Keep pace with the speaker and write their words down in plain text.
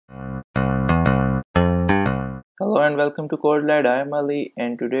Hello and welcome to CodeLad. I am Ali,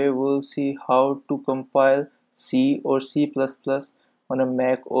 and today we'll see how to compile C or C++ on a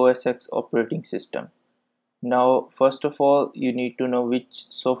Mac OS X operating system. Now, first of all, you need to know which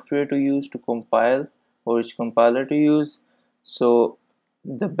software to use to compile or which compiler to use. So,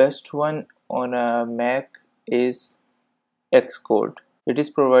 the best one on a Mac is Xcode. It is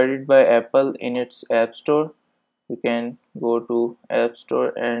provided by Apple in its App Store. You can go to App Store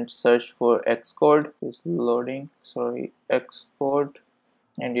and search for Xcode. It's loading, sorry, Xcode,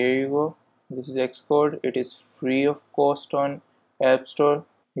 and here you go. This is Xcode. It is free of cost on App Store.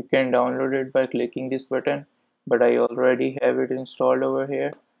 You can download it by clicking this button, but I already have it installed over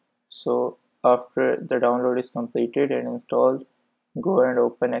here. So after the download is completed and installed, go and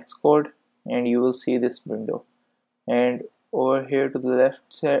open Xcode and you will see this window. And over here to the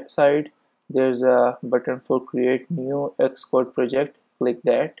left side, there's a button for create new Xcode project. Click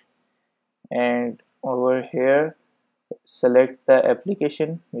that, and over here select the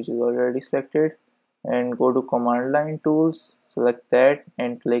application which is already selected and go to command line tools, select that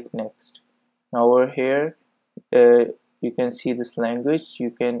and click next. Now over here you can see this language.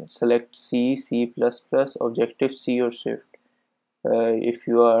 You can select C, C++, Objective-C or Swift. If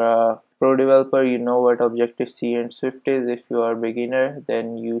you are a pro developer, you know what Objective-C and Swift is. If you are a beginner,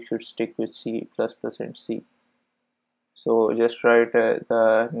 then you should stick with C++ and C. So just write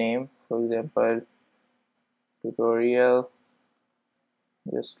the name, for example, tutorial,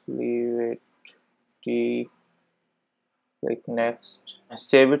 just leave it T, click next,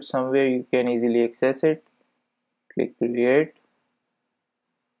 save it somewhere you can easily access it, click create,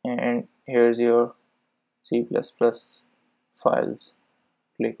 and here's your C++ files.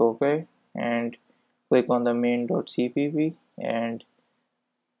 Click OK and click on the main.cpp, and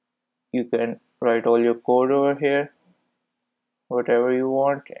you can write all your code over here, whatever you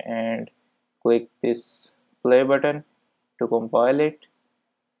want, and click this play button to compile it,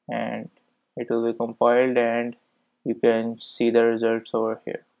 and it will be compiled and you can see the results over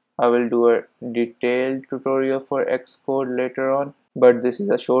here. I will do a detailed tutorial for Xcode later on, but this is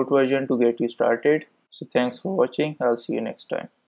a short version to get you started. So thanks for watching. I'll see you next time.